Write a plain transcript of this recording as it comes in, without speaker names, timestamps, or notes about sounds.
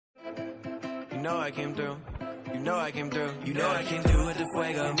know I came through. You know I came through. You know I came through with the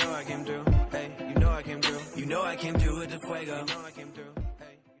fuego. You know I came through. Hey, you know I came through. You know I came through with the fuego. You know I came through.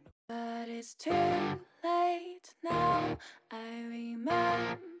 Hey. But it's too late now. I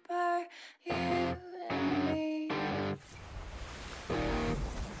remember you and me.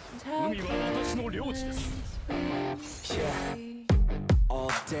 Yeah,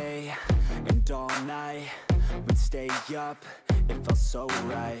 all day and all night we'd stay up, it felt so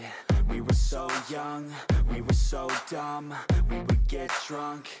right. We were so young, we were so dumb. We would get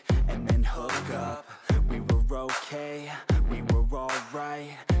drunk and then hook up. We were okay, we were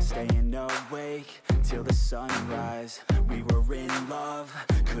alright, staying awake till the sunrise. We were in love,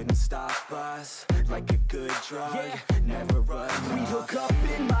 couldn't stop us, like a good drug, never enough. We'd hook up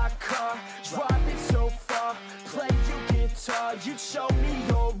in my car, driving so far, play you guitar, you'd show me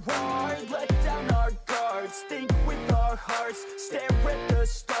your art, let down our guards, think with our hearts, stare at the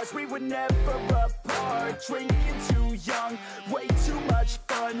stars. We were never apart, drinking too young, way too much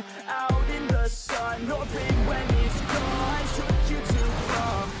fun, out in the sun, hoping when it's gone, took you too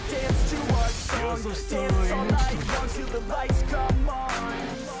far, dance to our song, dance all night long till the lights come on.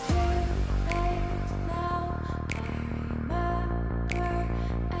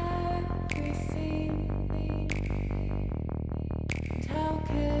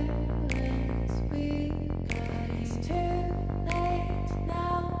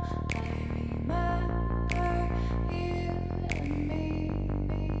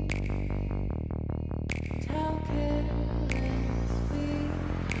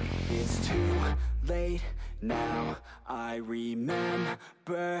 Now I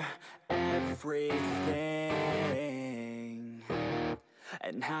remember everything,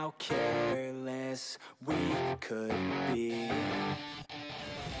 and how careless we could be,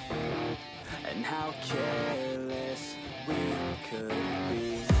 and how careless we could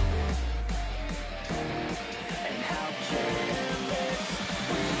be, and how careless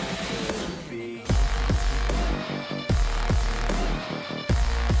we could be.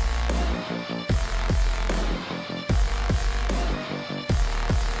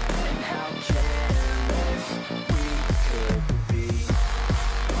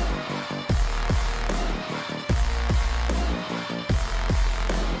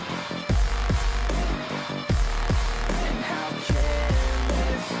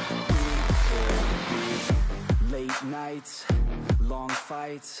 Nights, long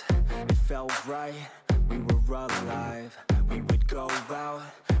fights, it felt right, we were alive. We would go out,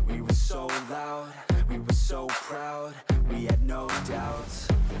 we were so loud, we were so proud, we had no doubts.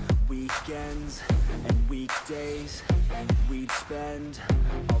 Weekends and weekdays, we'd spend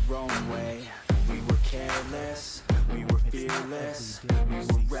our own way. We were careless, we were fearless, we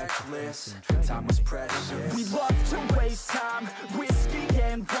were reckless, time was precious. We loved to waste time, whiskey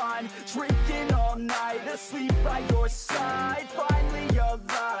and wine, drinking all night, asleep by your side. Finally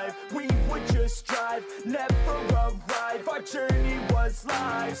alive, we would just drive, never arrive. Our journey was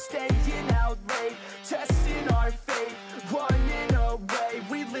live, staying out late, testing our fate, running away.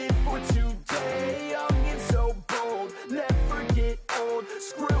 We live for today, young and so bold, never get old.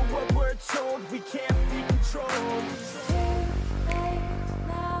 Screw what we're told, we can't be controlled.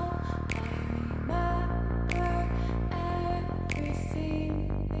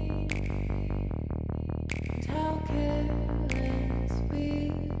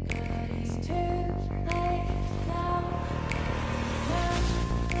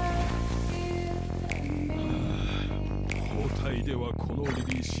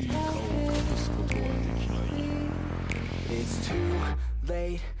 It's too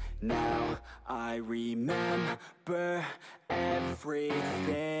late now, I remember everything,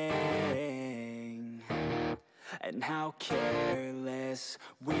 and how careless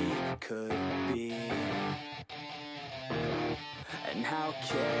we could be, and how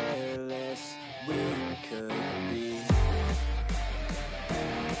careless we